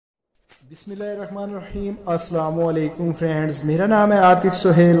बिस्मिल्लाहिर्रहमानिर्रहीम। अस्सलामुअलैकुम फ्रेंड्स, मेरा नाम है आतिफ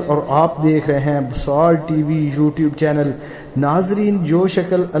सुहेल और आप देख रहे हैं बुसार टीवी यूट्यूब चैनल। नाजरीन, जो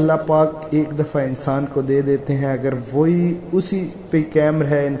शक्ल अल्लाह पाक एक दफ़ा इंसान को दे देते हैं, अगर वही उसी पे कायम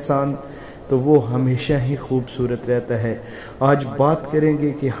है इंसान तो वो हमेशा ही खूबसूरत रहता है। आज बात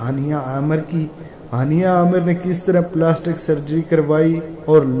करेंगे कि हानिया आमिर की। हानिया आमिर ने किस तरह प्लास्टिक सर्जरी करवाई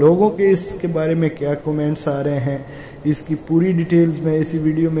और लोगों के इसके बारे में क्या कमेंट्स आ रहे हैं, इसकी पूरी डिटेल्स मैं इसी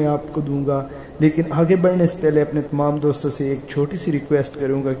वीडियो में आपको दूंगा। लेकिन आगे बढ़ने से पहले अपने तमाम दोस्तों से एक छोटी सी रिक्वेस्ट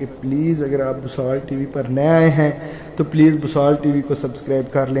करूंगा कि प्लीज़ अगर आप बुसार टीवी पर नए आए हैं तो प्लीज़ बुसार टीवी को सब्सक्राइब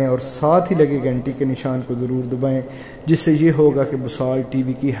कर लें और साथ ही लगे घंटी के निशान को ज़रूर दबाएं, जिससे ये होगा कि बुसार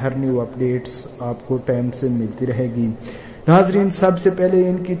टीवी की हर न्यू अपडेट्स आपको टाइम से मिलती रहेगी। नाजरीन, सबसे पहले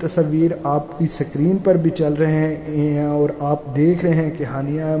इनकी तस्वीर आपकी स्क्रीन पर भी चल रहे हैं और आप देख रहे हैं कि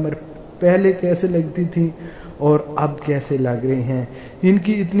हानिया आमिर पहले कैसे लगती थी और अब कैसे लग रही हैं।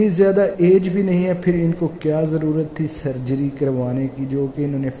 इनकी इतनी ज़्यादा एज भी नहीं है, फिर इनको क्या ज़रूरत थी सर्जरी करवाने की, जो कि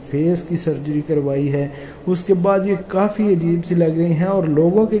इन्होंने फेस की सर्जरी करवाई है। उसके बाद ये काफ़ी अजीब सी लग रही हैं और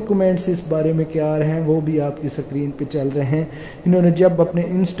लोगों के कमेंट्स इस बारे में क्या आ रहे हैं वो भी आपकी स्क्रीन पे चल रहे हैं। इन्होंने जब अपने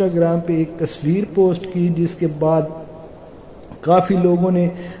इंस्टाग्राम पे एक तस्वीर पोस्ट की, जिसके बाद काफ़ी लोगों ने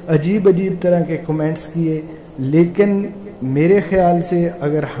अजीब अजीब तरह के कमेंट्स किए, लेकिन मेरे ख़्याल से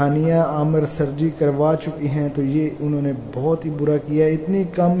अगर हानिया आमिर सर्जरी करवा चुकी हैं तो ये उन्होंने बहुत ही बुरा किया। इतनी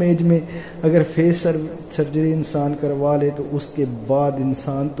कम एज में अगर फेस सर्जरी इंसान करवा ले तो उसके बाद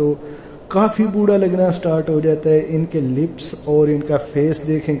इंसान तो काफ़ी बूढ़ा लगना स्टार्ट हो जाता है। इनके लिप्स और इनका फेस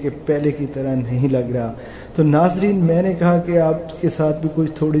देखें कि पहले की तरह नहीं लग रहा। तो नाजरीन, मैंने कहा कि आपके साथ भी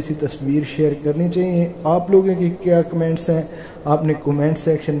कुछ थोड़ी सी तस्वीर शेयर करनी चाहिए। आप लोगों के क्या कमेंट्स हैं, आपने कमेंट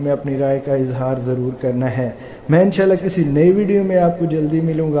सेक्शन में अपनी राय का इजहार ज़रूर करना है। मैं इंशाल्लाह किसी नई वीडियो में आपको जल्दी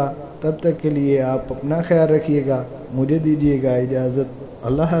मिलूँगा। तब तक के लिए आप अपना ख्याल रखिएगा। मुझे दीजिएगा इजाज़त।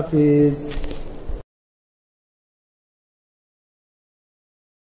 अल्लाह हाफिज़।